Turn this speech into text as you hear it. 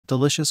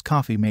delicious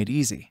coffee made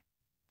easy.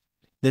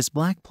 This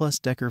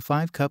BLACK+DECKER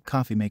 5-cup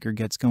coffee maker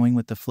gets going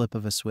with the flip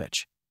of a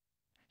switch,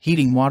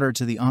 heating water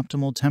to the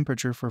optimal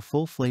temperature for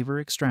full flavor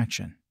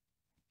extraction.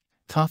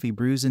 Coffee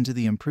brews into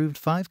the improved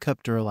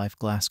 5-cup Duralife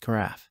glass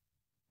carafe,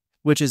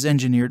 which is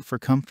engineered for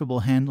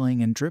comfortable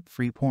handling and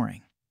drip-free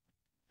pouring.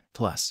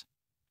 Plus,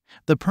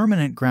 the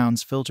permanent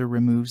grounds filter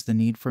removes the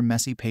need for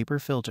messy paper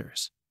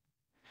filters.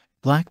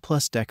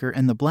 BLACK+DECKER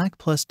and the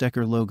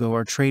BLACK+DECKER logo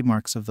are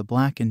trademarks of the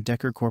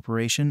Black+Decker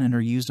Corporation and are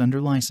used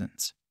under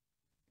license.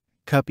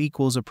 Cup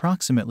equals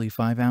approximately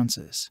 5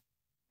 ounces.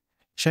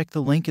 Check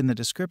the link in the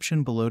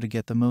description below to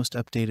get the most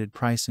updated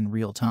price in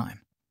real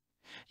time.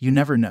 You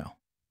never know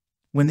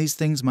when these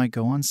things might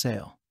go on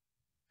sale.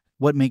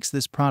 What makes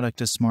this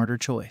product a smarter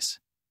choice?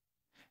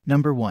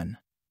 Number 1.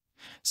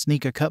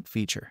 Sneak a cup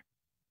feature.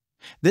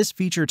 This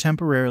feature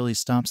temporarily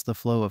stops the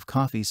flow of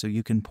coffee so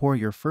you can pour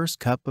your first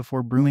cup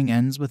before brewing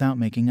ends without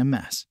making a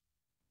mess.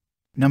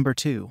 Number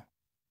 2.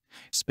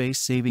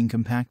 Space-saving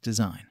compact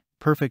design,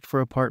 perfect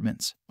for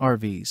apartments,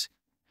 RVs,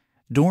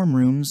 dorm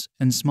rooms,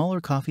 and smaller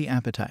coffee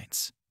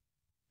appetites.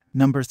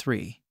 Number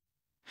 3.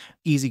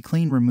 Easy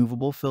Clean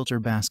Removable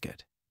Filter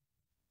Basket.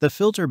 The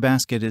filter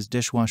basket is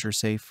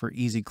dishwasher-safe for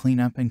easy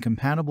cleanup and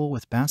compatible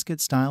with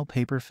basket-style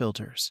paper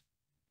filters.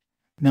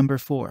 Number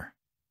 4.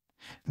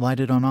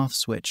 Lighted on-off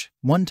switch,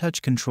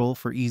 one-touch control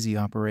for easy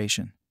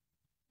operation,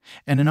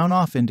 and an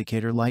on-off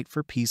indicator light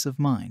for peace of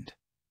mind.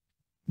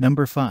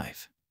 Number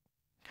 5.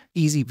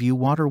 Easy View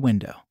Water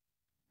Window.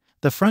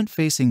 The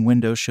front-facing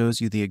window shows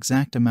you the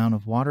exact amount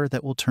of water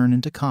that will turn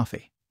into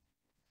coffee.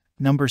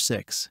 Number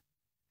 6.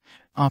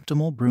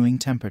 Optimal Brewing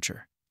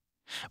Temperature.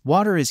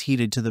 Water is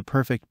heated to the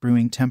perfect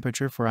brewing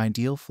temperature for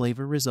ideal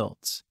flavor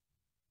results.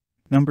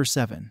 Number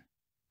 7.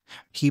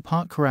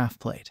 Hot Carafe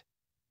Plate.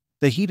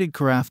 The heated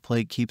carafe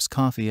plate keeps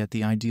coffee at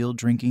the ideal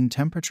drinking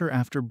temperature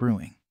after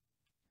brewing.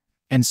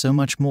 And so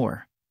much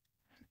more.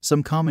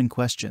 Some common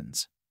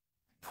questions.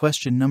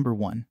 Question number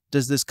 1.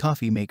 Does this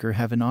coffee maker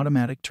have an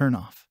automatic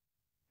turn-off?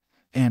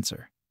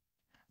 Answer.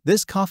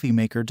 This coffee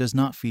maker does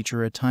not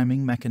feature a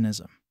timing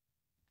mechanism.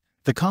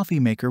 The coffee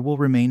maker will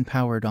remain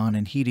powered on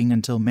and heating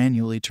until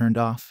manually turned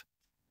off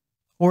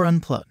or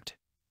unplugged.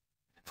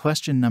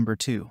 Question number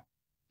 2.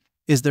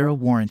 Is there a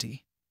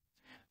warranty?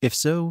 If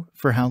so,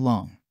 for how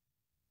long?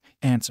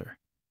 Answer.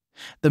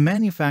 The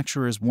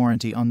manufacturer's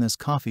warranty on this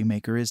coffee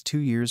maker is 2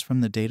 years from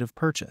the date of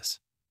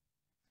purchase.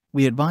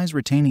 We advise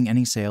retaining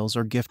any sales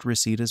or gift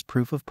receipt as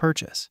proof of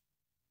purchase.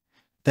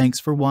 Thanks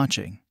for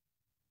watching.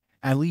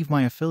 I leave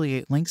my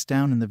affiliate links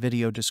down in the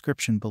video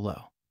description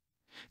below.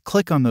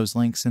 Click on those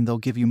links and they'll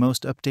give you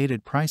most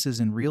updated prices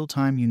in real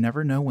time. You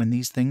never know when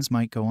these things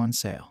might go on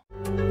sale.